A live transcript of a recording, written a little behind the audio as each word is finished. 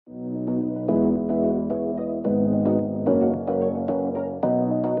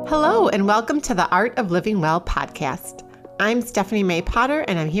Hello, and welcome to the Art of Living Well podcast. I'm Stephanie May Potter,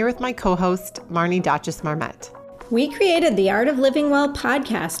 and I'm here with my co-host, Marnie Dotches-Marmette. We created the Art of Living Well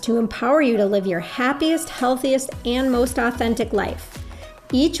podcast to empower you to live your happiest, healthiest, and most authentic life.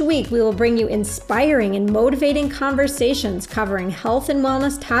 Each week, we will bring you inspiring and motivating conversations covering health and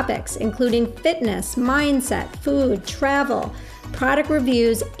wellness topics, including fitness, mindset, food, travel, product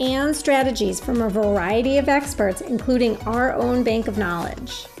reviews, and strategies from a variety of experts, including our own bank of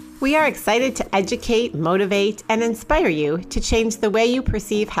knowledge. We are excited to educate, motivate, and inspire you to change the way you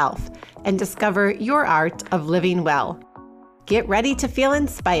perceive health and discover your art of living well. Get ready to feel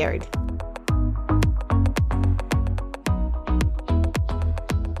inspired.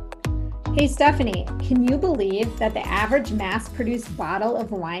 Hey Stephanie, can you believe that the average mass-produced bottle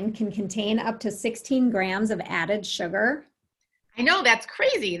of wine can contain up to 16 grams of added sugar? I know, that's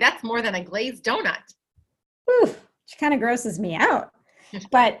crazy. That's more than a glazed donut. Whew, which kind of grosses me out.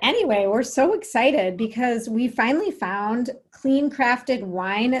 But anyway, we're so excited because we finally found clean crafted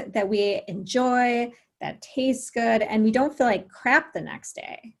wine that we enjoy, that tastes good, and we don't feel like crap the next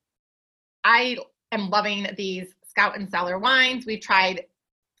day. I am loving these Scout and Cellar wines. We've tried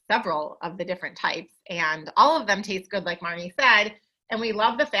several of the different types, and all of them taste good, like Marnie said. And we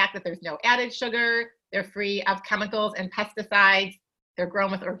love the fact that there's no added sugar. They're free of chemicals and pesticides. They're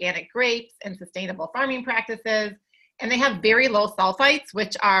grown with organic grapes and sustainable farming practices. And they have very low sulfites,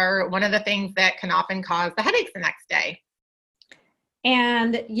 which are one of the things that can often cause the headaches the next day.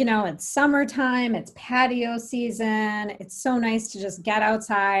 And, you know, it's summertime, it's patio season. It's so nice to just get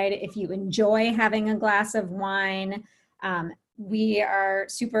outside. If you enjoy having a glass of wine, we are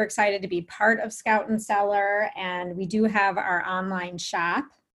super excited to be part of Scout and Cellar, and we do have our online shop.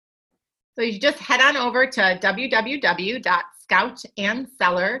 So you just head on over to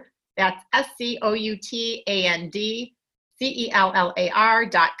www.scoutandcellar, that's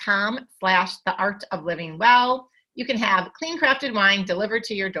SCOUTANDCELLAR.com/the art of living well. You can have clean crafted wine delivered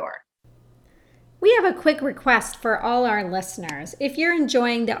to your door. We have a quick request for all our listeners. If you're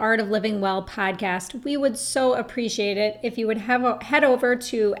enjoying the Art of Living Well podcast, we would so appreciate it if you would head over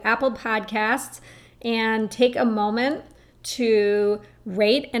to Apple Podcasts and take a moment to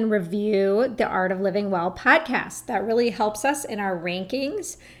rate and review the Art of Living Well podcast. That really helps us in our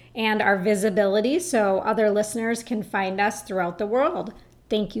rankings and our visibility so other listeners can find us throughout the world.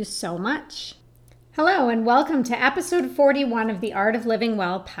 Thank you so much. Hello, and welcome to episode 41 of the Art of Living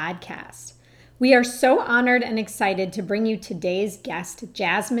Well podcast. We are so honored and excited to bring you today's guest,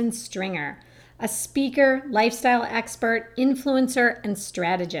 Jasmine Stringer, a speaker, lifestyle expert, influencer, and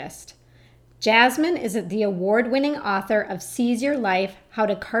strategist. Jasmine is the award-winning author of Seize Your Life, How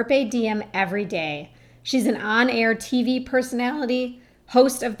to Carpe Diem Every Day. She's an on-air TV personality,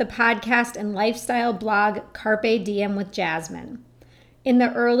 host of the podcast and lifestyle blog Carpe Diem with Jasmine. In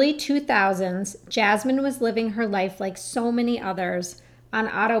the early 2000s, Jasmine was living her life like so many others, on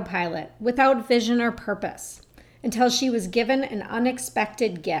autopilot, without vision or purpose, until she was given an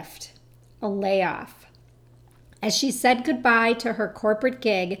unexpected gift, a layoff. As she said goodbye to her corporate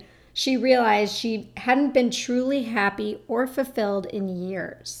gig, she realized she hadn't been truly happy or fulfilled in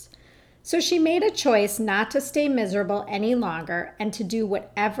years. So she made a choice not to stay miserable any longer and to do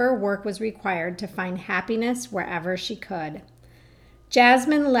whatever work was required to find happiness wherever she could.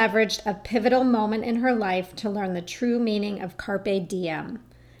 Jasmine leveraged a pivotal moment in her life to learn the true meaning of carpe diem.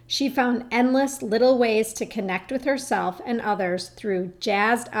 She found endless little ways to connect with herself and others through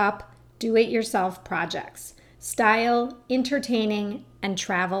jazzed up, do-it-yourself projects, style, entertaining, and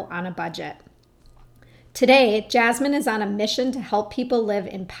travel on a budget. Today, Jasmine is on a mission to help people live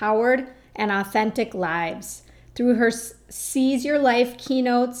empowered and authentic lives. Through her Seize Your Life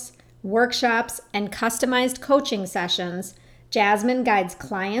keynotes, workshops, and customized coaching sessions, Jasmine guides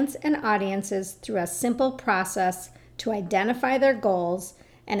clients and audiences through a simple process to identify their goals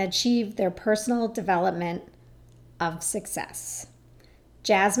and achieve their personal development of success.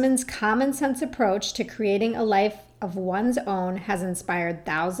 Jasmine's common sense approach to creating a life of one's own has inspired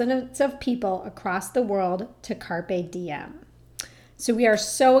thousands of people across the world to carpe diem. So we are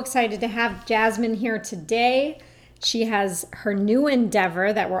so excited to have Jasmine here today. She has her new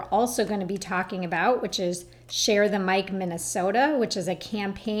endeavor that we're also going to be talking about, which is Share the Mic Minnesota, which is a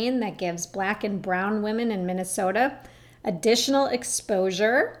campaign that gives Black and brown women in Minnesota additional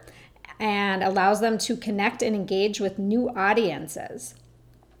exposure and allows them to connect and engage with new audiences.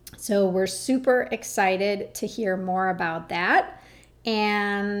 So we're super excited to hear more about that.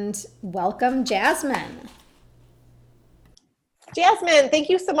 And welcome, Jasmine. Jasmine, thank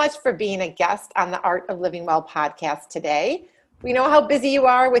you so much for being a guest on the Art of Living Well podcast today. We know how busy you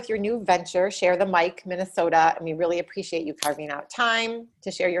are with your new venture, Share the Mic, Minnesota, and we really appreciate you carving out time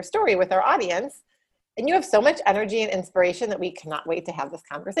to share your story with our audience. And you have so much energy and inspiration that we cannot wait to have this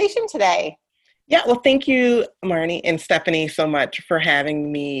conversation today. Yeah, well, thank you, Marnie and Stephanie, so much for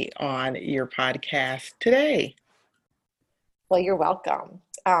having me on your podcast today. Well, you're welcome.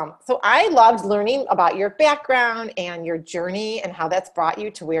 So I loved learning about your background and your journey and how that's brought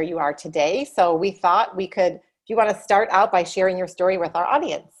you to where you are today. So we thought we could, if you want to start out by sharing your story with our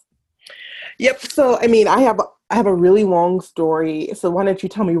audience. Yep. So, I have a really long story. So why don't you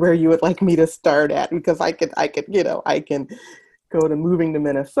tell me where you would like me to start at? Because I can go to moving to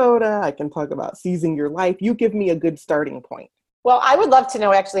Minnesota. I can talk about seizing your life. You give me a good starting point. Well, I would love to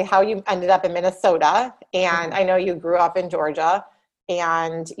know actually how you ended up in Minnesota. And I know you grew up in Georgia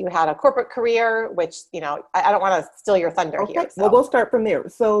and you had a corporate career, which, I don't want to steal your thunder here. So. Well, we'll start from there.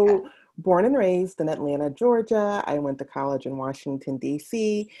 So born and raised in Atlanta, Georgia. I went to college in Washington,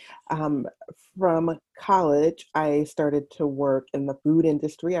 D.C. From college, I started to work in the food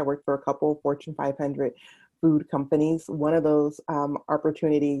industry. I worked for a couple of Fortune 500 food companies. One of those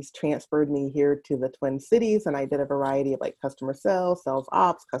opportunities transferred me here to the Twin Cities, and I did a variety of customer sales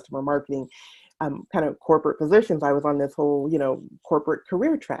ops, customer marketing, kind of corporate positions. I was on this whole, corporate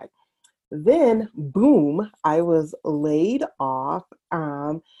career track. Then, boom, I was laid off.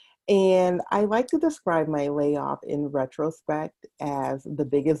 And I like to describe my layoff in retrospect as the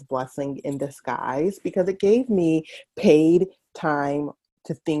biggest blessing in disguise because it gave me paid time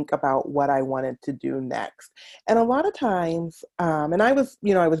to think about what I wanted to do next. And a lot of times, and I was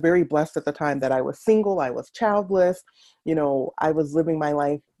very blessed at the time that I was single, I was childless, I was living my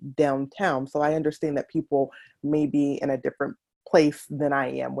life downtown. So I understand that people may be in a different place than I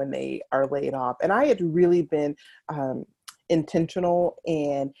am when they are laid off. And I had really been intentional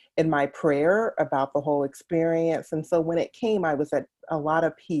and in my prayer about the whole experience. And so when it came, I was at a lot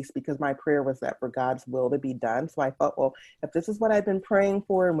of peace because my prayer was that for God's will to be done. So I thought, well, if this is what I've been praying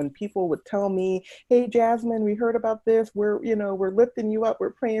for, and when people would tell me, hey, Jasmine, we heard about this, we're lifting you up,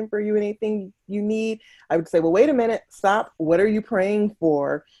 we're praying for you, anything you need, I would say, well, wait a minute, stop. What are you praying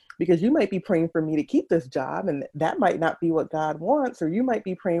for? Because you might be praying for me to keep this job and that might not be what God wants, or you might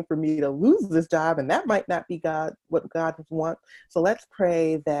be praying for me to lose this job and that might not be what God wants. So let's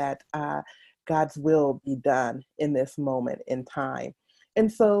pray that God's will be done in this moment in time.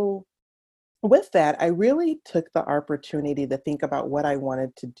 And so with that, I really took the opportunity to think about what I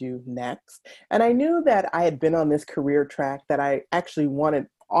wanted to do next. And I knew that I had been on this career track that I actually wanted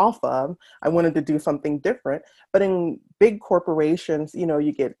off of. I wanted to do something different. But in big corporations,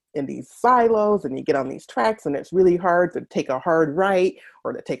 you get in these silos and you get on these tracks and it's really hard to take a hard right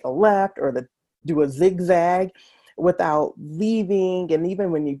or to take a left or to do a zigzag without leaving. And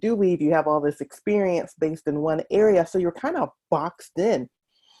even when you do leave, you have all this experience based in one area. So you're kind of boxed in.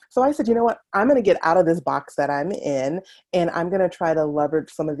 So I said, you know what, I'm going to get out of this box that I'm in, and I'm going to try to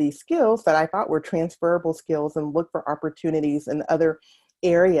leverage some of these skills that I thought were transferable skills and look for opportunities in other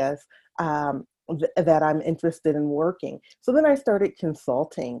areas that I'm interested in working. So then I started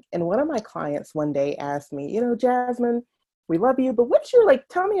consulting. And one of my clients one day asked me, Jasmine, we love you, but what's your,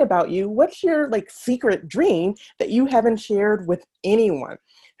 tell me about you. What's your secret dream that you haven't shared with anyone?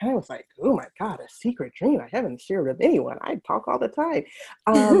 And I was like, oh my God, a secret dream I haven't shared with anyone. I talk all the time.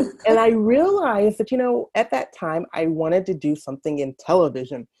 And I realized that, at that time, I wanted to do something in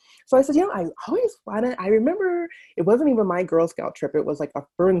television. So I said, I always wanted, I remember it wasn't even my Girl Scout trip. It was like a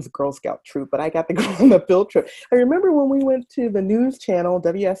friend's Girl Scout troop, but I got to go on the field trip. I remember when we went to the news channel,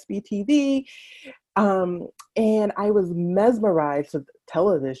 WSB TV, and I was mesmerized with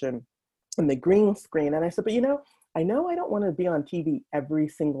television and the green screen. And I said, but I know I don't want to be on TV every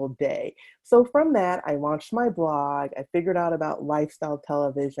single day. So from that, I launched my blog. I figured out about lifestyle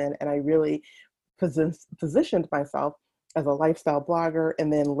television, and I really positioned myself as a lifestyle blogger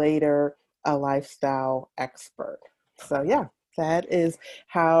and then later a lifestyle expert. So yeah, that is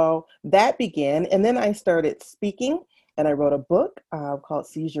how that began. And then I started speaking. And I wrote a book called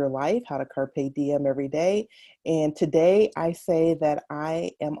Seize Your Life, How to Carpe Diem Every Day. And today I say that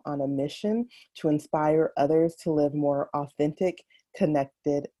I am on a mission to inspire others to live more authentic,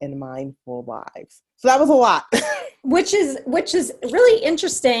 connected, and mindful lives. So that was a lot. Which is really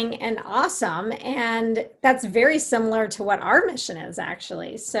interesting and awesome. And that's very similar to what our mission is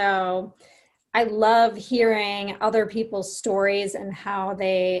actually. So I love hearing other people's stories and how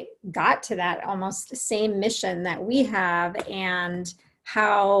they got to that almost same mission that we have and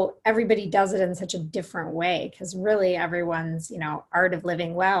how everybody does it in such a different way. Because really everyone's, art of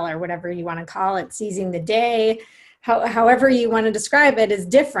living well or whatever you want to call it, seizing the day, however you want to describe it is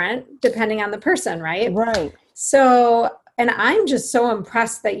different depending on the person, right? Right. So And I'm just so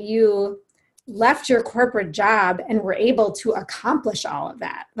impressed that you left your corporate job and were able to accomplish all of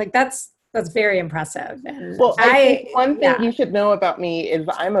that. Like that's very impressive. And Well, I think one thing yeah. you should know about me is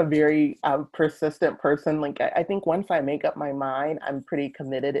I'm a very persistent person. Like I think once I make up my mind, I'm pretty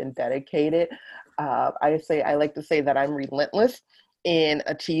committed and dedicated. I like to say that I'm relentless in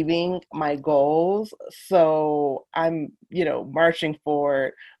achieving my goals. So I'm, marching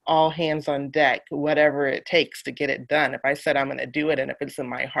forward, all hands on deck, whatever it takes to get it done. If I said I'm going to do it, and if it's in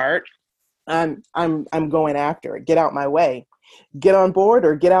my heart, I'm going after it. Get out my way. Get on board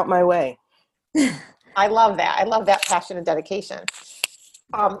or get out my way. I love that. I love that passion and dedication.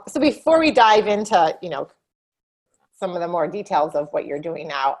 So before we dive into, some of the more details of what you're doing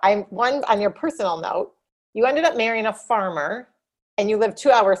now, I'm one on your personal note, you ended up marrying a farmer and you live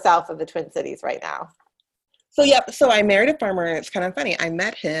 2 hours south of the Twin Cities right now. So I married a farmer, and it's kind of funny. I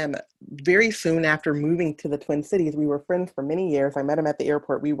met him very soon after moving to the Twin Cities. We were friends for many years. I met him at the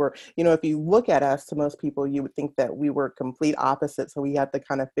airport. We were, if you look at us, to most people, you would think that we were complete opposites. So we had to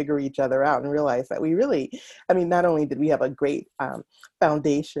kind of figure each other out and realize that we really, not only did we have a great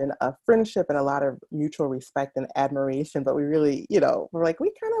foundation of friendship and a lot of mutual respect and admiration, but we really, we're like,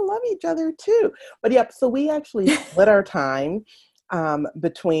 we kind of love each other too. But yep, so we actually split our time.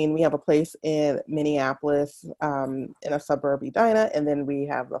 We have a place in Minneapolis, in a suburb, Edina, and then we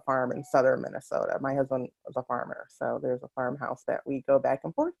have the farm in southern Minnesota. My husband was a farmer, so there's a farmhouse that we go back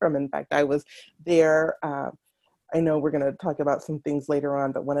and forth from. In fact, I was there. I know we're going to talk about some things later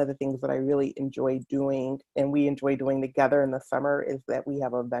on, but one of the things that I really enjoy doing, and we enjoy doing together in the summer, is that we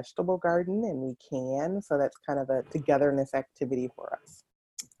have a vegetable garden, and we can. So that's kind of a togetherness activity for us.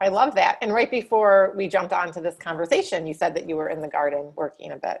 I love that. And right before we jumped onto this conversation, you said that you were in the garden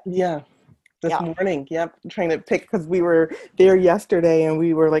working a bit. Yeah, this morning. Yep, trying to pick, because we were there yesterday and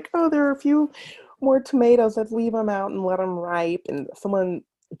we were like, oh, there are a few more tomatoes. Let's leave them out and let them ripe. And someone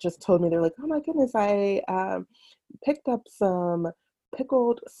just told me, they're like, oh my goodness, I picked up some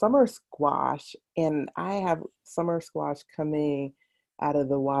pickled summer squash, and I have summer squash coming out of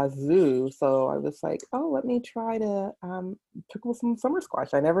the wazoo. So I was like, oh, let me try to pickle some summer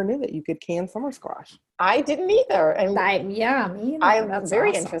squash. I never knew that you could can summer squash. I didn't either. And me either. I'm That's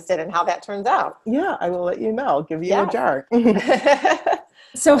very awesome. interested in how that turns out. Yeah, I will let you know. I'll give you a jar.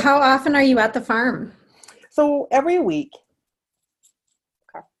 So how often are you at the farm? So every week.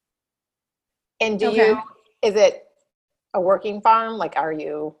 Okay. And is it a working farm? Like, are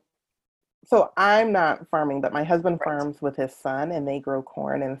you? So I'm not farming, but my husband farms with his son, and they grow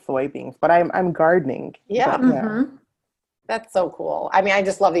corn and soybeans. But I'm gardening. Yeah. But, yeah. That's so cool. I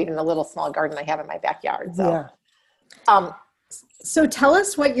just love even the little small garden I have in my backyard. So. Yeah. So tell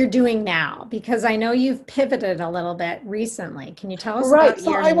us what you're doing now, because I know you've pivoted a little bit recently. Can you tell us about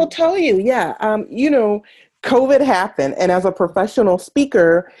So I will tell you, COVID happened, and as a professional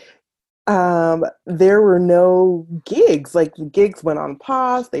speaker, there were no gigs. Like, the gigs went on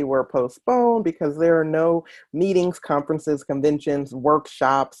pause, they were postponed because there are no meetings, conferences, conventions,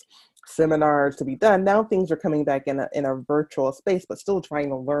 workshops, seminars to be done. Now things are coming back in a virtual space, but still trying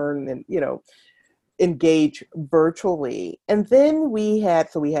to learn and, engage virtually. And then we had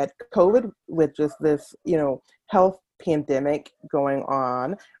COVID, with just this, health pandemic going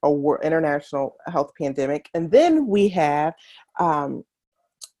on, international health pandemic. And then we have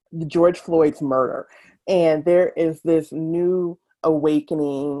the George Floyd's murder. And there is this new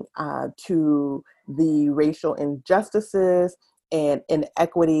awakening to the racial injustices and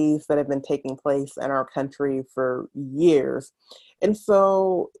inequities that have been taking place in our country for years. And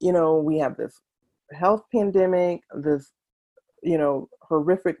so, we have this health pandemic, this,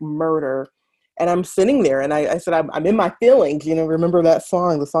 horrific murder. And I'm sitting there, and I said, I'm in my feelings, remember that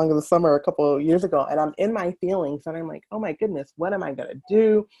song, the song of the summer, a couple of years ago. And I'm in my feelings, and I'm like, oh my goodness, what am I going to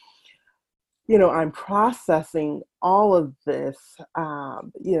do? I'm processing all of this,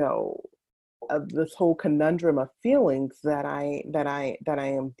 of this whole conundrum of feelings that I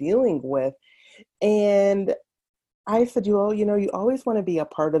am dealing with. And I said, you always want to be a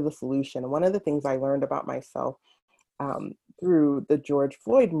part of the solution. One of the things I learned about myself through the George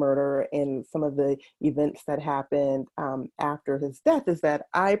Floyd murder and some of the events that happened after his death is that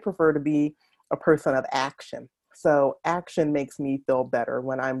I prefer to be a person of action. So action makes me feel better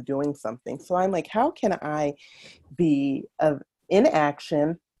when I'm doing something. So I'm like, how can I be in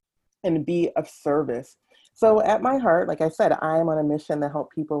action and be of service? So at my heart, like I said, I am on a mission to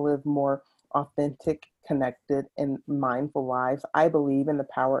help people live more authentic, connected, and mindful lives. I believe in the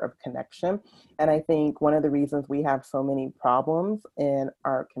power of connection. And I think one of the reasons we have so many problems in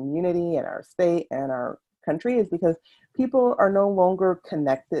our community and our state and our country is because people are no longer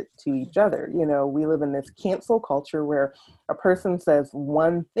connected to each other. You know, we live in this cancel culture where a person says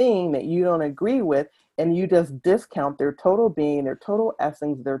one thing that you don't agree with, and you just discount their total being, their total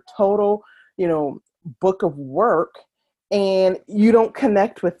essence, their total, you know, book of work, and you don't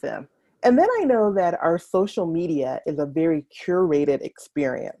connect with them. And then I know that our social media is a very curated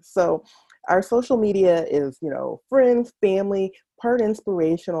experience. So our social media is, you know, friends, family, part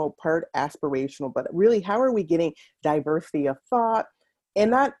inspirational, part aspirational, but really, how are we getting diversity of thought, and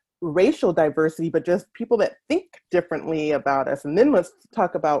not racial diversity, but just people that think differently about us? And then let's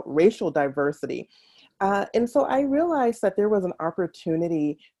talk about racial diversity. And so I realized that there was an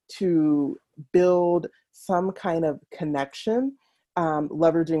opportunity to build some kind of connection,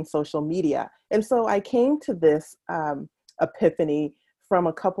 leveraging social media. And so I came to this epiphany from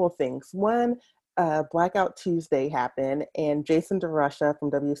a couple of things. One, Blackout Tuesday happened, and Jason DeRusha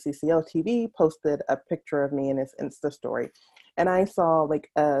from WCCO TV posted a picture of me in his Insta story. And I saw like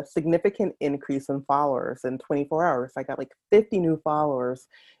a significant increase in followers in 24 hours. I got like 50 new followers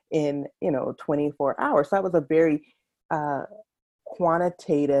in, you know, 24 hours. So that was a very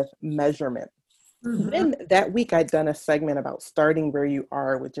quantitative measurement. Then that week, I'd done a segment about starting where you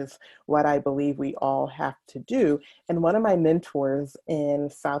are, which is what I believe we all have to do. And one of my mentors in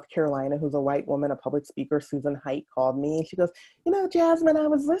South Carolina, who's a white woman, a public speaker, Susan Haidt, called me, and she goes, you know, Jasmine, I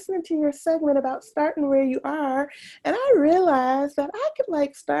was listening to your segment about starting where you are, and I realized that I could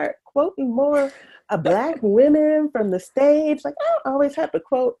like start quoting more Black women from the stage. Like, I don't always have to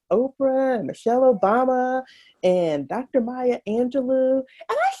quote Oprah and Michelle Obama and Dr. Maya Angelou. And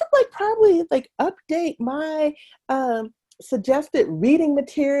I should like probably like update my suggested reading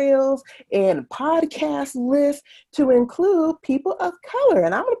materials and podcast list to include people of color.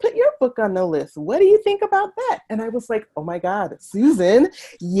 And I'm going to put your book on the list. What do you think about that? And I was like, oh my God, Susan,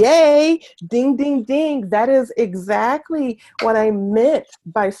 yay, ding, ding, ding. That is exactly what I meant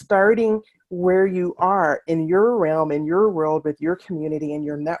by starting where you are in your realm, in your world, with your community and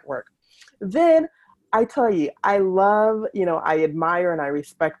your network. Then I tell you, I love, you know, I admire and I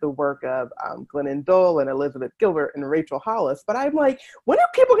respect the work of Glennon Doyle and Elizabeth Gilbert and Rachel Hollis. But I'm like, when are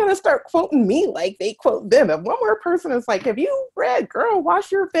people going to start quoting me like they quote them? If one more person is like, have you read Girl,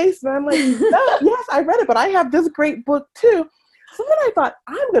 Wash Your Face? And I'm like, no, yes, I read it, but I have this great book too. So then I thought,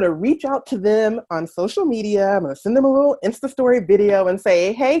 I'm going to reach out to them on social media. I'm going to send them a little Insta story video and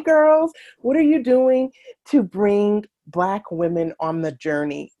say, hey, girls, what are you doing to bring Black women on the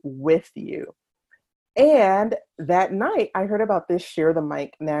journey with you? And that night, I heard about this Share the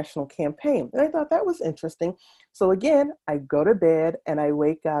Mic national campaign. And I thought that was interesting. So again, I go to bed and I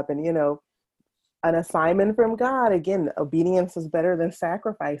wake up and, you know, an assignment from God. Again, obedience is better than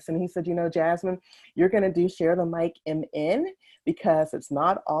sacrifice. And he said, you know, Jasmine, you're going to do Share the Mic MN because it's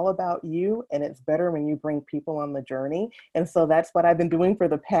not all about you, and it's better when you bring people on the journey. And so that's what I've been doing for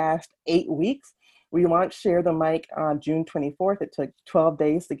the past 8 weeks. We launched Share the Mic on June 24th. It took 12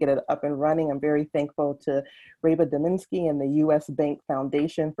 days to get it up and running. I'm very thankful to Reba Deminsky and the U.S. Bank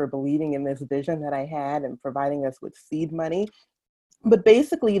Foundation for believing in this vision that I had and providing us with seed money. But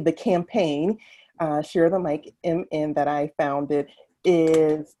basically, the campaign, Share the Mic MN, that I founded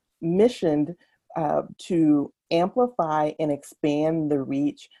is missioned to amplify and expand the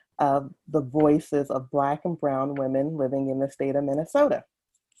reach of the voices of Black and brown women living in the state of Minnesota.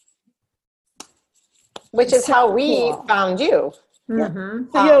 Which is how we found you.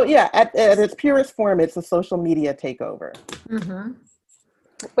 Mm-hmm. So, at its purest form, it's a social media takeover. Mm-hmm.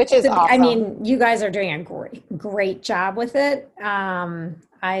 Which is awesome. I mean, you guys are doing a great job with it.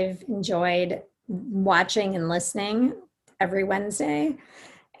 I've enjoyed watching and listening every Wednesday,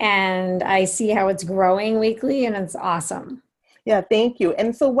 and I see how it's growing weekly, and it's awesome. Yeah, thank you.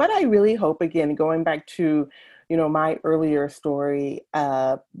 And so what I really hope, again, going back to, you know, my earlier story,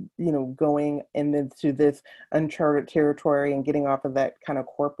 you know, going into this uncharted territory and getting off of that kind of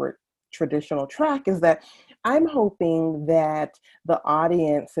corporate traditional track, is that I'm hoping that the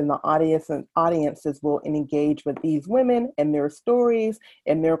audience and the audiences will engage with these women and their stories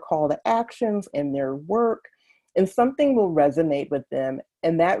and their call to actions and their work, and something will resonate with them.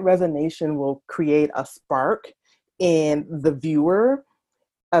 And that resonation will create a spark in the viewer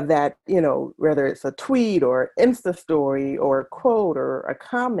of that, you know, whether it's a tweet or Insta story or a quote or a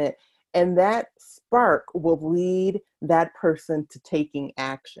comment, and that spark will lead that person to taking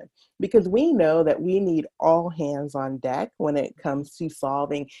action. Because we know that we need all hands on deck when it comes to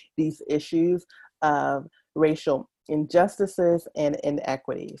solving these issues of racial injustices and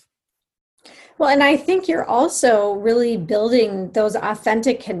inequities. Well, and I think you're also really building those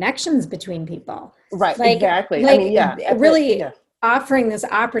authentic connections between people. Right, like, exactly. Like, I mean, yeah. Really, yeah. offering this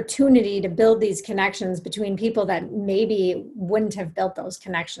opportunity to build these connections between people that maybe wouldn't have built those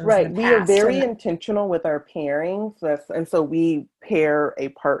connections in the Right. We are past. very intentional with our pairings. And so we pair a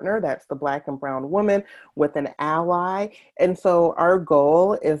partner, that's the Black and brown woman, with an ally. And so our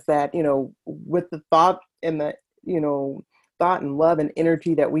goal is that, with the thought and thought and love and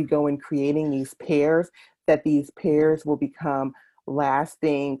energy that we go in creating these pairs, that these pairs will become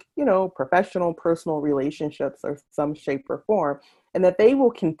lasting, professional, personal relationships of some shape or form, and that they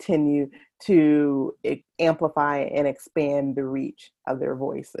will continue to amplify and expand the reach of their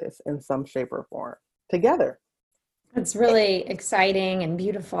voices in some shape or form together. It's really exciting and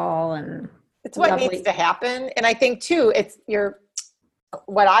beautiful and it's what lovely. needs to happen. And I think too,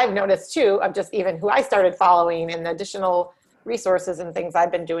 what I've noticed too, of just even who I started following and the additional resources and things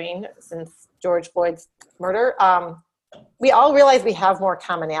I've been doing since George Floyd's murder, we all realize we have more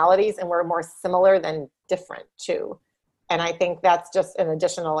commonalities and we're more similar than different too. And I think that's just an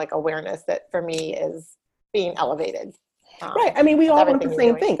additional awareness that for me is being elevated. Right. I mean, we all want the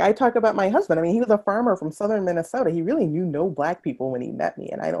same doing. thing. I talk about my husband. I mean, he was a farmer from southern Minnesota. He really knew no Black people when he met me.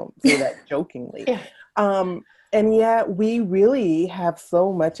 And I don't say that jokingly. Yeah. And yet we really have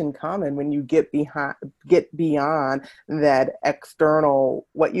so much in common when you get beyond that external,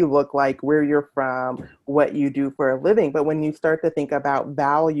 what you look like, where you're from, what you do for a living. But when you start to think about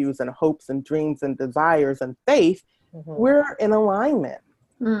values and hopes and dreams and desires and faith, we're in alignment.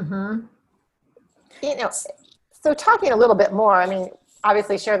 Mm-hmm. So talking a little bit more, I mean,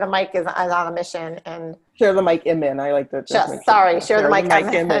 obviously Share the Mic is on a mission, and Share the Mic MN. I like that. Share the Mic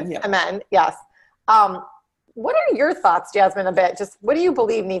MN. Yeah. Yes. What are your thoughts, Jasmine, a bit? Just what do you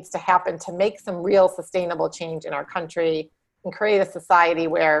believe needs to happen to make some real sustainable change in our country and create a society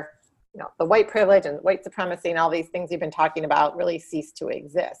where, the white privilege and white supremacy and all these things you've been talking about really cease to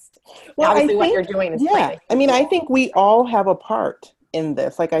exist? Well, obviously what you're doing is I think we all have a part in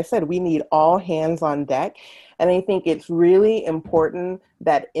this. Like I said, we need all hands on deck. And I think it's really important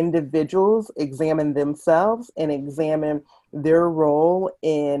that individuals examine themselves and examine their role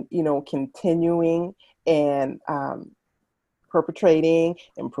in, continuing and perpetrating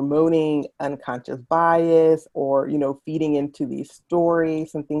and promoting unconscious bias or, feeding into these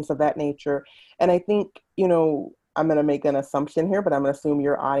stories and things of that nature. And I think, I'm going to make an assumption here, but I'm going to assume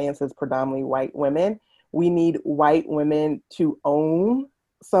your audience is predominantly white women. We need white women to own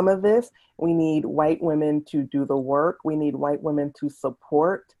some of this. We need white women to do the work. We need white women to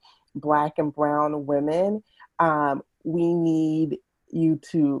support Black and brown women. We need you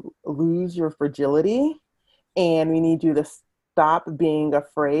to lose your fragility, and we need you to stop being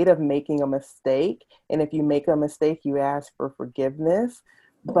afraid of making a mistake. And if you make a mistake, you ask for forgiveness.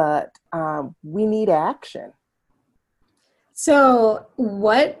 But we need action. So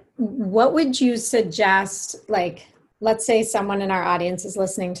what would you suggest, let's say someone in our audience is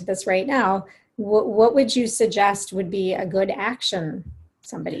listening to this right now, what would you suggest would be a good action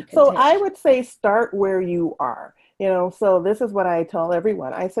somebody could take? I would say start where you are. So this is what I tell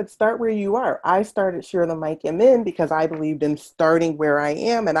everyone. I said, start where you are. I started Share the Mic MN because I believed in starting where I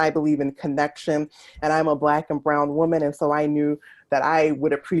am, and I believe in connection, and I'm a Black and brown woman. And so I knew that I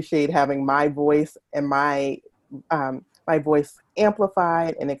would appreciate having my voice and my voice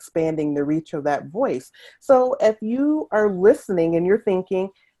amplified and expanding the reach of that voice. So if you are listening and you're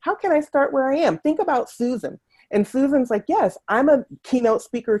thinking, how can I start where I am? Think about Susan. And Susan's like, yes, I'm a keynote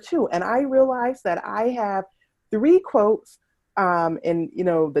speaker too. And I realized that I have 3 quotes in,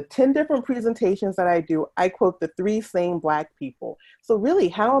 the 10 different presentations that I do. I quote the 3 same Black people. So really,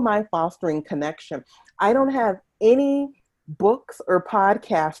 how am I fostering connection? I don't have any books or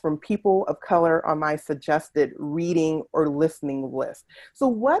podcasts from people of color on my suggested reading or listening list. So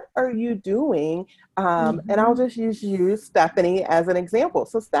what are you doing? And I'll just use you, Stephanie, as an example.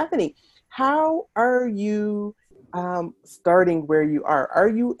 So Stephanie, how are you starting where you are? Are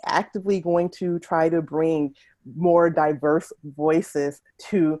you actively going to try to bring more diverse voices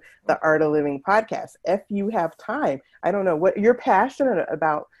to the Art of Living podcast? If you have time, I don't know what you're passionate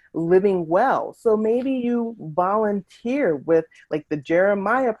about, living well. So maybe you volunteer with the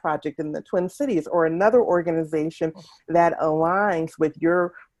Jeremiah Project in the Twin Cities, or another organization that aligns with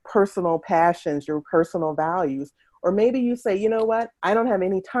your personal passions, your personal values. Or maybe you say, you know what, I don't have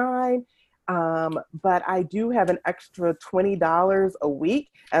any time, but I do have an extra $20 a week,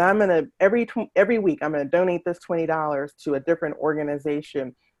 and I'm gonna every week I'm gonna donate this $20 to a different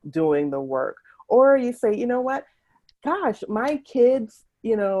organization doing the work. Or you say, you know what, gosh, my kids,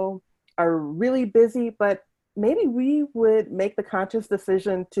 are really busy, but maybe we would make the conscious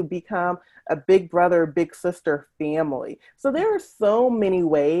decision to become a big brother, big sister family. So there are so many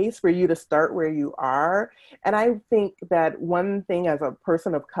ways for you to start where you are. And I think that one thing as a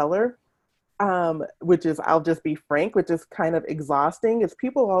person of color, which is, I'll just be frank, which is kind of exhausting, is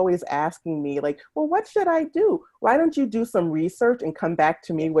people always asking me like, well, what should I do? Why don't you do some research and come back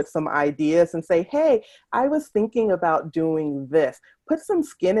to me with some ideas and say, hey, I was thinking about doing this. Put some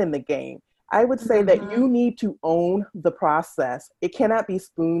skin in the game. I would say that you need to own the process. It cannot be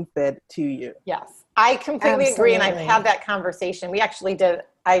spoon-fed to you. Yes, I completely agree. And I've had that conversation. We actually did,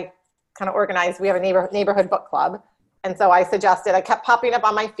 I kind of organized, we have a neighborhood book club. And so I suggested, I kept popping up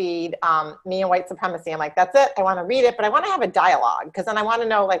on my feed, Me and White Supremacy. I'm like, that's it. I want to read it, but I want to have a dialogue, because then I want to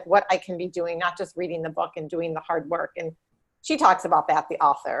know like what I can be doing, not just reading the book and doing the hard work. And she talks about that, the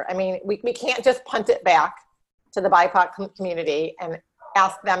author. I mean, we can't just punt it back to the BIPOC community and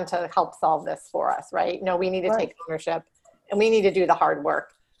ask them to help solve this for us, right? No, we need to take ownership, and we need to do the hard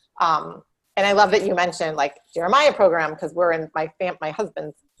work. And I love that you mentioned like Jeremiah program, because we're in my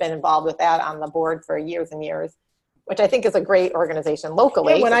husband's been involved with that on the board for years and years, which I think is a great organization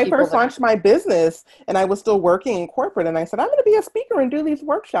locally. Yeah, when I first launched my business and I was still working in corporate, and I said, I'm going to be a speaker and do these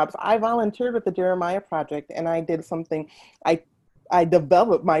workshops, I volunteered with the Jeremiah Project, and I did something, I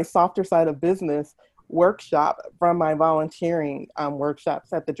developed my softer side of business workshop from my volunteering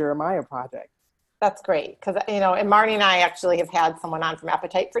workshops at the Jeremiah Project. That's great, because, and Marnie and I actually have had someone on from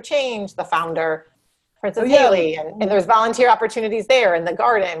Appetite for Change, the founder, Princess Haley, and there's volunteer opportunities there in the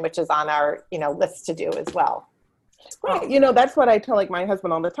garden, which is on our, list to do as well. Right. That's what I tell like my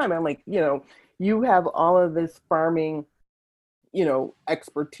husband all the time. I'm like, you have all of this farming,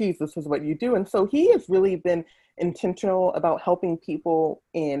 expertise. This is what you do. And so he has really been intentional about helping people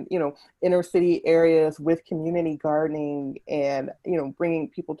in, inner city areas with community gardening and, bringing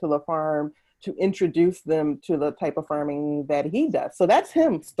people to the farm to introduce them to the type of farming that he does. So that's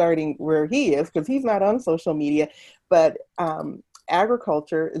him starting where he is, because he's not on social media, but,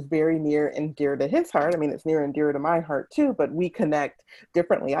 agriculture is very near and dear to his heart. I mean, it's near and dear to my heart too, but we connect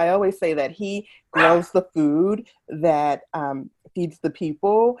differently. I always say that he grows the food that feeds the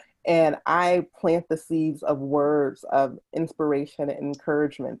people, and I plant the seeds of words of inspiration and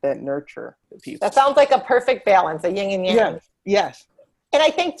encouragement that nurture the people. That sounds like a perfect balance, a yin and yang. Yes. And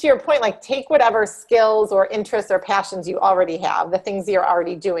I think to your point, like take whatever skills or interests or passions you already have, the things you're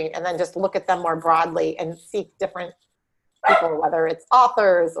already doing, and then just look at them more broadly and seek different people, whether it's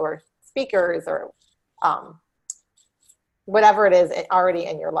authors or speakers or whatever it is already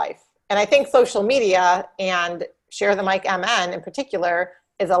in your life. And I think social media and Share the Mic MN in particular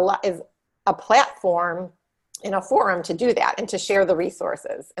is a platform and a forum to do that and to share the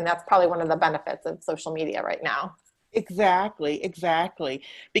resources. And that's probably one of the benefits of social media right now. Exactly.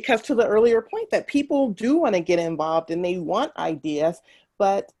 Because to the earlier point that people do want to get involved and they want ideas,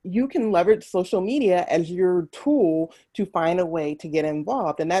 but you can leverage social media as your tool to find a way to get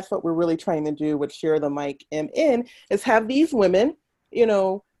involved. And that's what we're really trying to do with Share the Mic MN, is have these women,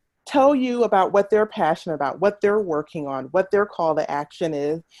 tell you about what they're passionate about, what they're working on, what their call to action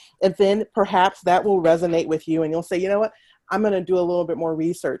is. And then perhaps that will resonate with you and you'll say, you know what, I'm going to do a little bit more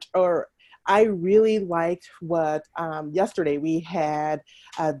research. Or I really liked what yesterday we had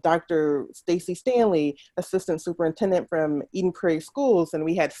Dr. Stacy Stanley, Assistant Superintendent from Eden Prairie Schools, and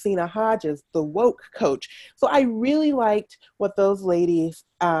we had Sina Hodges, the woke coach. So I really liked what those ladies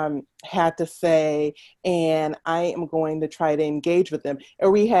had to say, and I am going to try to engage with them. Or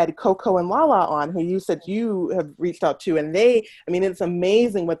we had Coco and Lala on, who you said you have reached out to, and it's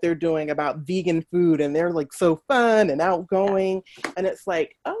amazing what they're doing about vegan food, and they're like so fun and outgoing, and it's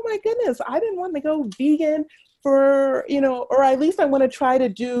like, oh my goodness, I didn't want to go vegan for, or at least I want to try to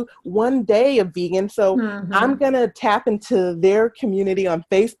do one day of vegan. So I'm going to tap into their community on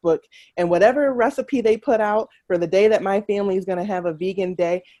Facebook, and whatever recipe they put out for the day that my family is going to have a vegan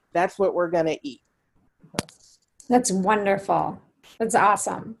day, that's what we're going to eat. That's wonderful. That's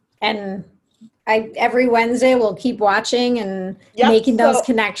awesome. And every Wednesday we'll keep watching and making those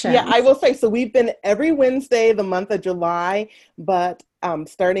connections. Yeah, I will say, so we've been every Wednesday the month of July, but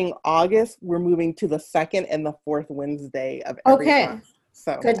starting August, we're moving to the second and the fourth Wednesday of every month.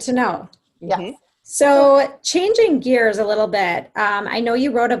 So good to know. Yeah. So changing gears a little bit, I know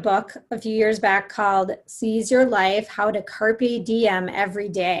you wrote a book a few years back called Seize Your Life, How to Carpe Diem Every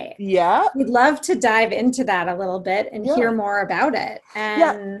Day. Yeah. We'd love to dive into that a little bit and hear more about it.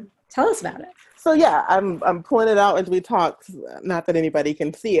 And tell us about it. So I'm pulling it out as we talk, not that anybody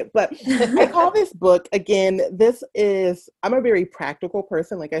can see it, but I call this book, again, I'm a very practical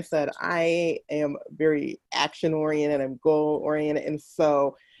person. Like I said, I am very action oriented, I'm goal oriented. And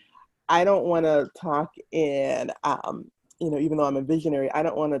so I don't want to talk in, even though I'm a visionary, I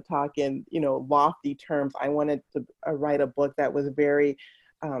don't want to talk in, lofty terms. I wanted to write a book that was very,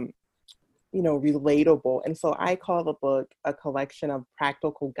 relatable. And so I call the book a collection of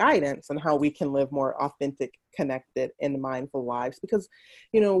practical guidance on how we can live more authentic, connected, and mindful lives. Because,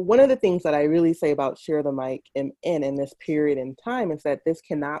 one of the things that I really say about Share the Mic in this period in time is that this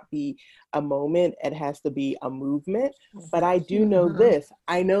cannot be a moment. It has to be a movement. But I do know this.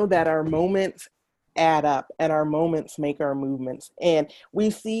 I know that our moments add up and our moments make our movements. And we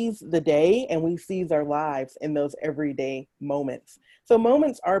seize the day and we seize our lives in those everyday moments. So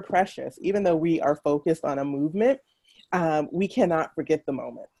moments are precious. Even though we are focused on a movement, we cannot forget the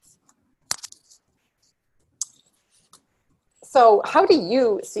moments. So how do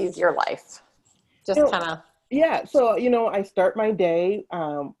you seize your life? Just kind of. Yeah. So, I start my day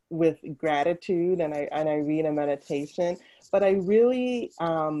with gratitude and I read a meditation, but I really,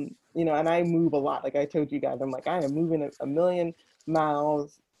 and I move a lot. Like I told you guys, I'm like, I am moving a million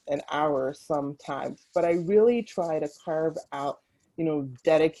miles an hour sometimes, but I really try to carve out,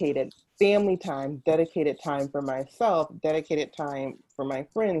 dedicated family time, dedicated time for myself, dedicated time for my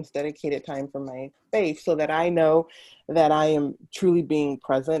friends, dedicated time for my faith, so that I know that I am truly being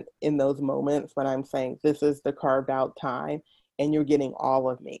present in those moments when I'm saying, this is the carved out time and you're getting all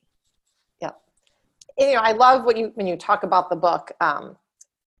of me. Yeah. I love when you talk about the book,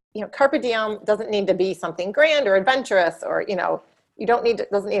 carpe diem doesn't need to be something grand or adventurous, or,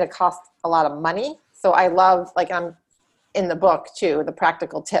 doesn't need to cost a lot of money. So I love, I'm in the book too, the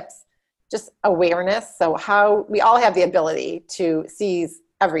practical tips, just awareness. So how we all have the ability to seize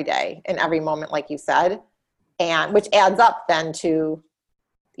every day and every moment, like you said, and which adds up then to,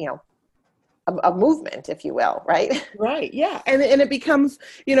 a movement, if you will, right? Right. Yeah. And it becomes,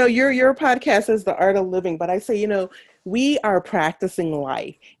 your podcast is The Art of Living, but I say, we are practicing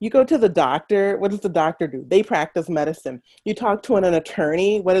life. You go to the doctor, what does the doctor do? They practice medicine. You talk to an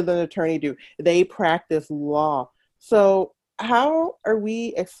attorney, what does an attorney do? They practice law. So how are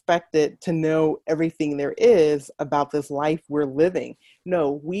we expected to know everything there is about this life we're living?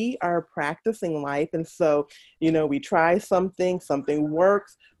 No, we are practicing life. And so, we try something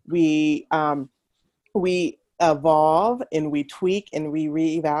works, we evolve and we tweak and we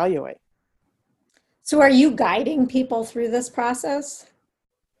reevaluate. So are you guiding people through this process?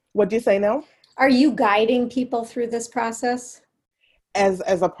 What do you say now? Are you guiding people through this process? As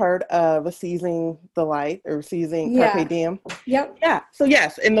a part of seizing the light or seizing carpe diem? Yep. Yeah. So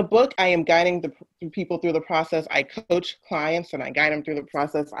yes, in the book, I am guiding the people through the process. I coach clients and I guide them through the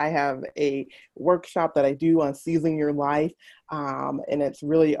process. I have a workshop that I do on seizing your life. And it's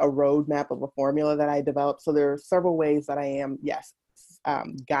really a roadmap of a formula that I developed. So there are several ways that I am,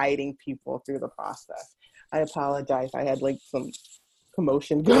 guiding people through the process. I apologize. I had some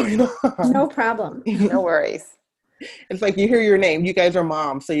commotion going on. No problem. No worries. It's like you hear your name. You guys are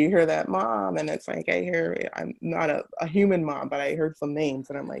moms, so you hear that mom, and it's like I'm not a human mom, but I heard some names,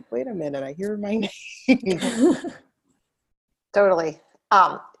 and I'm like, wait a minute, I hear my name. Totally.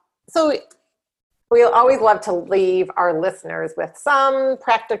 So we always love to leave our listeners with some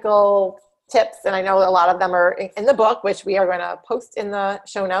practical tips, and I know a lot of them are in the book, which we are going to post in the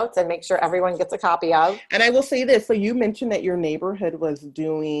show notes and make sure everyone gets a copy of. And I will say this: so you mentioned that your neighborhood was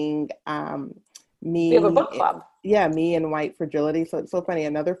doing we have a book club. Yeah, me and White Fragility. So it's so funny.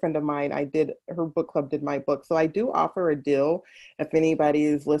 Another friend of mine, her book club did my book. So I do offer a deal. If anybody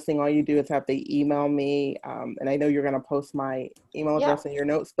is listening, all you do is have to email me. And I know you're going to post my email address in your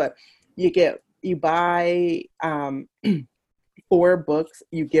notes, but you buy 4 books,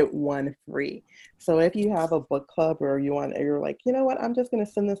 you get 1 free. So if you have a book club or you're like, you know what, I'm just going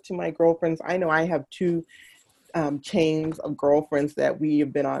to send this to my girlfriends. I know I have 2 chains of girlfriends that we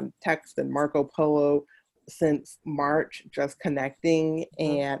have been on text and Marco Polo since March, just connecting.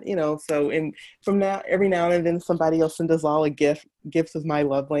 And from now, every now and then somebody will send us all a gift. Gifts is my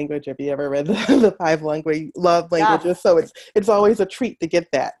love language. Have you ever read the 5 love languages? Yes. So it's always a treat to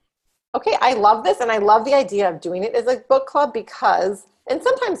get that. Okay, I love this, and I love the idea of doing it as a book club because, and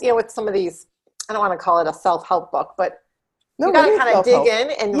sometimes with some of these, I don't want to call it a self-help book, but you got to kind of dig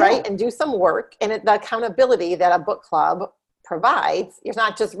in and write and do some work, and the accountability that a book club provides. You're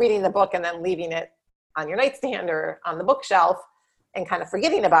not just reading the book and then leaving it on your nightstand or on the bookshelf. and kind of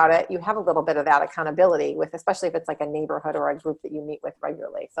forgetting about it, you have a little bit of that accountability with, especially if it's like a neighborhood or a group that you meet with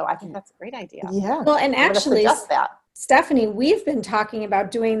regularly. So I think that's a great idea. Yeah. Well, and I'm gonna actually, suggest that. Stephanie, we've been talking about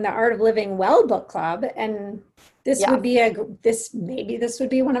doing the Art of Living Well book club, and this would be this would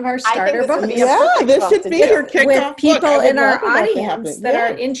be one of our I think starter this would books be a perfect this book should to be do. your kickoff with book. I people would in our love for that to audience happen. that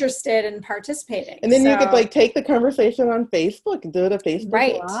Yeah. are interested in participating. And then you could like take the conversation on Facebook and do it a Facebook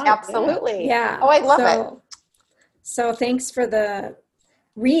Right. Live. Absolutely. Yeah. Oh, I love it. So thanks for the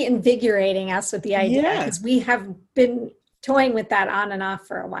reinvigorating us with the idea, because we have been toying with that on and off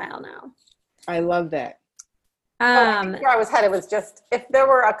for a while now. I love that. I think where I was headed was just if there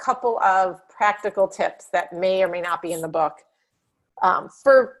were a couple of practical tips that may or may not be in the book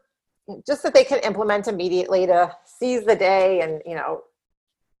for just that they can implement immediately to seize the day and, you know,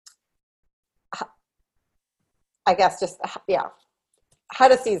 I guess just, how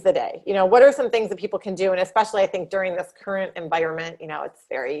to seize the day. You know, what are some things that people can do? And especially I think during this current environment, you know, it's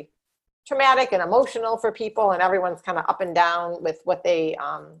very traumatic and emotional for people and everyone's kind of up and down with what they,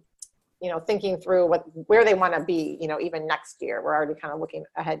 you know, thinking through where they want to be, you know, even next year. We're already kind of looking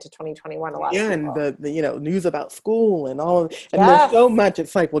ahead to 2021 a lot of people. And the you know, news about school and all of, and there's so much.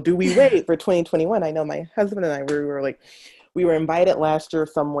 It's like, well, do we wait for 2021? I know my husband and I we were invited last year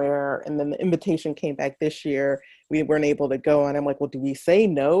somewhere, and then the invitation came back this year. We weren't able to go, and I'm like, well, do we say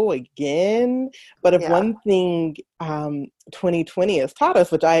no again? But if one thing 2020 has taught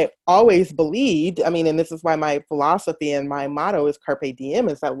us, which I always believed, I mean, and this is why my philosophy and my motto is carpe diem,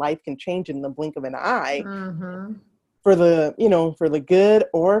 is that life can change in the blink of an eye. Mm-hmm. For the, you know, for the good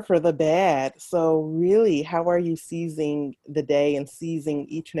or for the bad. So really, how are you seizing the day and seizing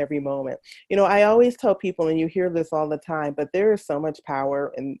each and every moment? You know, I always tell people, and you hear this all the time, but there is so much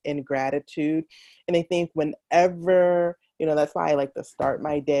power in gratitude. And I think whenever, you know, that's why I like to start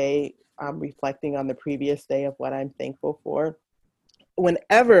my day reflecting on the previous day of what I'm thankful for.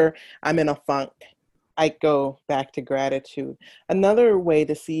 Whenever I'm in a funk, I go back to gratitude. Another way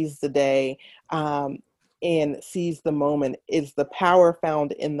to seize the day, and seize the moment is the power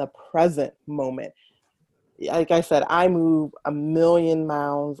found in the present moment. Like I said, I move 1,000,000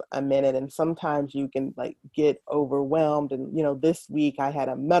 miles a minute, and sometimes you can like get overwhelmed. And, you know, this week I had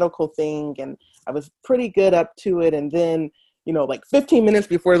a medical thing and I was pretty good up to it. And then, you know, like 15 minutes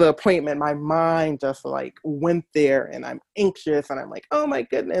before the appointment, my mind just like went there and I'm anxious and I'm like, oh my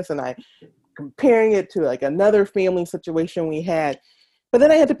goodness. And I comparing it to like another family situation we had. But then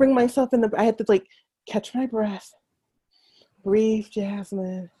I had to bring myself I had to like catch my breath, breathe,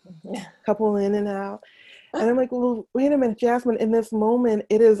 Jasmine, couple in and out. And I'm like, well, wait a minute, Jasmine, in this moment,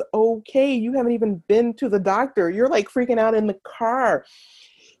 it is okay. You haven't even been to the doctor. You're like freaking out in the car.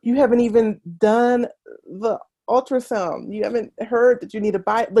 You haven't even done the ultrasound. You haven't heard that you need to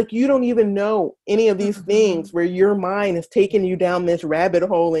buy, like, you don't even know any of these things where your mind is taking you down this rabbit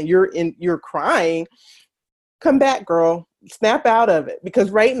hole and you're crying. Come back, girl. Snap out of it, because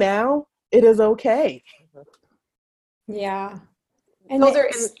right now it is okay. Yeah. And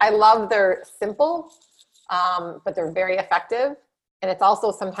I love they're simple, but they're very effective. And it's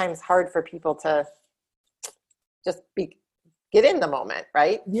also sometimes hard for people to just get in the moment,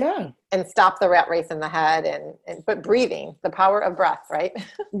 right? Yeah. And stop the rat race in the head but breathing, the power of breath, right?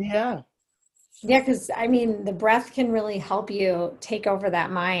 Yeah. Yeah, because I mean, the breath can really help you take over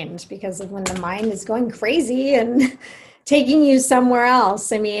that mind, because of when the mind is going crazy and taking you somewhere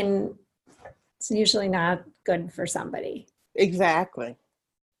else, I mean, it's usually not good for somebody. Exactly.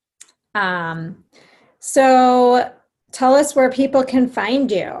 So tell us where people can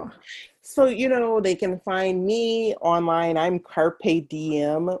find you. So, you know, they can find me online. I'm Carpe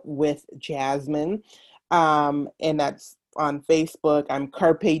Diem with Jasmine. And that's on Facebook. I'm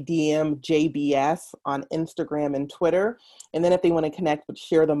Carpe Diem JBS on Instagram and Twitter. And then if they want to connect with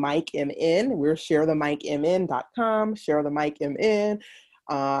Share the Mic MN, we're sharethemicmn.com, Share the Mic MN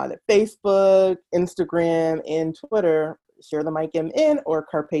on Facebook, Instagram, and Twitter, Share the Mic MN or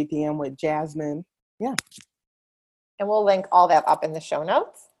Carpe Diem with Jasmine. Yeah. And we'll link all that up in the show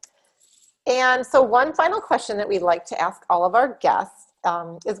notes. And so one final question that we'd like to ask all of our guests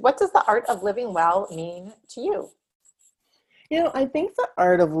is, what does the art of living well mean to you? You know, I think the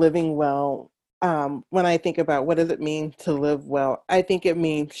art of living well, when I think about what does it mean to live well, I think it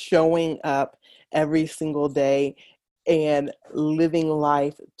means showing up every single day and living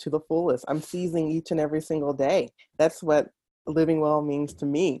life to the fullest. I'm seizing each and every single day. That's what living well means to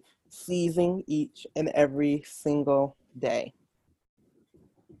me, seizing each and every single day.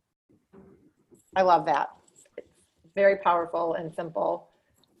 I love that. It's very powerful and simple.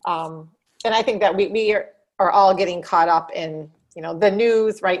 And I think that we are all getting caught up in, you know, the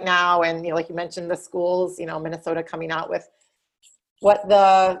news right now. And, you know, like you mentioned, the schools, you know, Minnesota coming out with what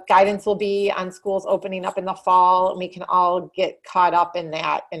the guidance will be on schools opening up in the fall. And we can all get caught up in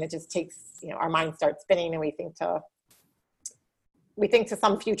that. And it just takes, our mind starts spinning and we think to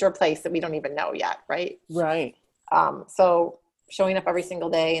some future place that we don't even know yet. Right. Right. So showing up every single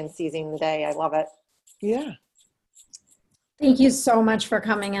day and seizing the day. I love it. Yeah. Thank you so much for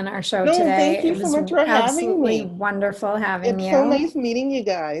coming on our show No, today. thank you so much for having absolutely me. wonderful having It's you. so nice meeting you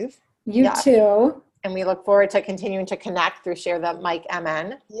guys. You Yeah. too. And we look forward to continuing to connect through Share the Mike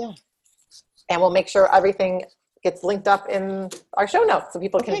MN. Yeah. And we'll make sure everything gets linked up in our show notes so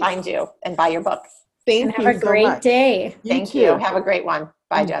people can find you and buy your book. Thank you have a so great much. day. Thank you. Have a great one.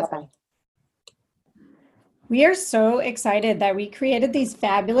 Bye, Jasmine. We are so excited that we created these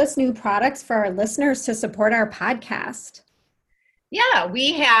fabulous new products for our listeners to support our podcast. Yeah,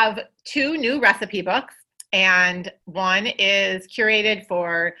 we have 2 new recipe books, and one is curated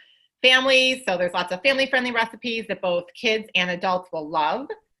for families. So there's lots of family-friendly recipes that both kids and adults will love.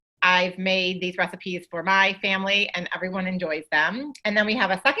 I've made these recipes for my family and everyone enjoys them. And then we have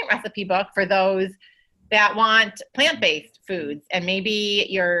a second recipe book for those that want plant-based foods. And maybe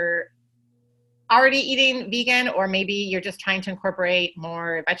you're already eating vegan, or maybe you're just trying to incorporate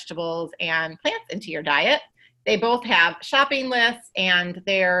more vegetables and plants into your diet. They both have shopping lists, and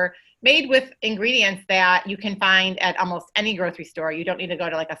they're made with ingredients that you can find at almost any grocery store. You don't need to go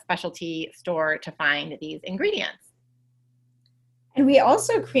to like a specialty store to find these ingredients. And we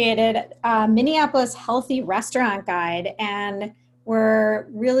also created a Minneapolis Healthy Restaurant Guide, and we're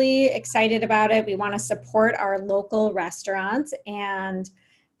really excited about it. We want to support our local restaurants, and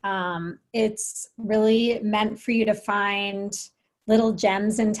it's really meant for you to find little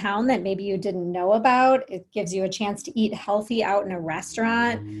gems in town that maybe you didn't know about. It gives you a chance to eat healthy out in a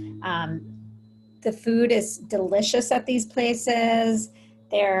restaurant. The food is delicious at these places.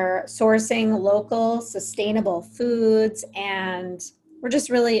 They're sourcing local, sustainable foods, and we're just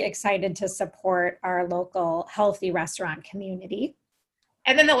really excited to support our local healthy restaurant community.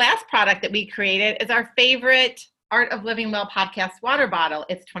 And then the last product that we created is our favorite Art of Living Well podcast water bottle.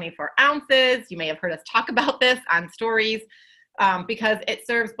 It's 24 ounces. You may have heard us talk about this on stories because it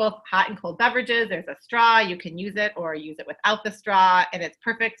serves both hot and cold beverages. There's a straw. You can use it or use it without the straw, and it's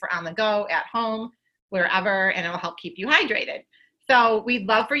perfect for on the go, at home, wherever, and it'll help keep you hydrated. So we'd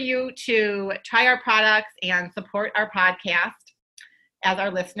love for you to try our products and support our podcast. As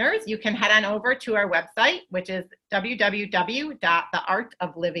our listeners, you can head on over to our website, which is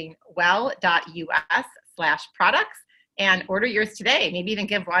www.theartoflivingwell.us/products, and order yours today. Maybe even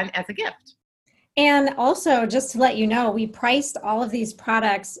give one as a gift. And also, just to let you know, we priced all of these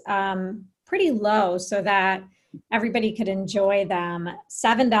products pretty low so that everybody could enjoy them.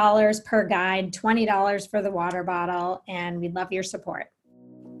 $7 per guide, $20 for the water bottle, and we'd love your support.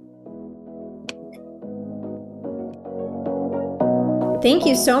 Thank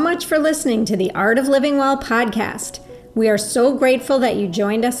you so much for listening to the Art of Living Well podcast. We are so grateful that you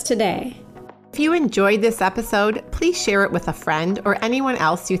joined us today. If you enjoyed this episode, please share it with a friend or anyone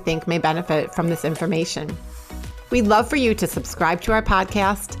else you think may benefit from this information. We'd love for you to subscribe to our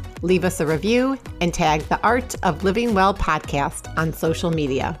podcast, leave us a review, and tag the Art of Living Well podcast on social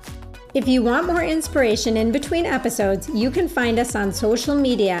media. If you want more inspiration in between episodes, you can find us on social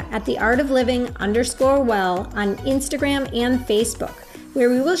media at theartofliving_well on Instagram and Facebook, where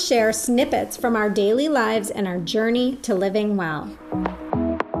we will share snippets from our daily lives and our journey to living well.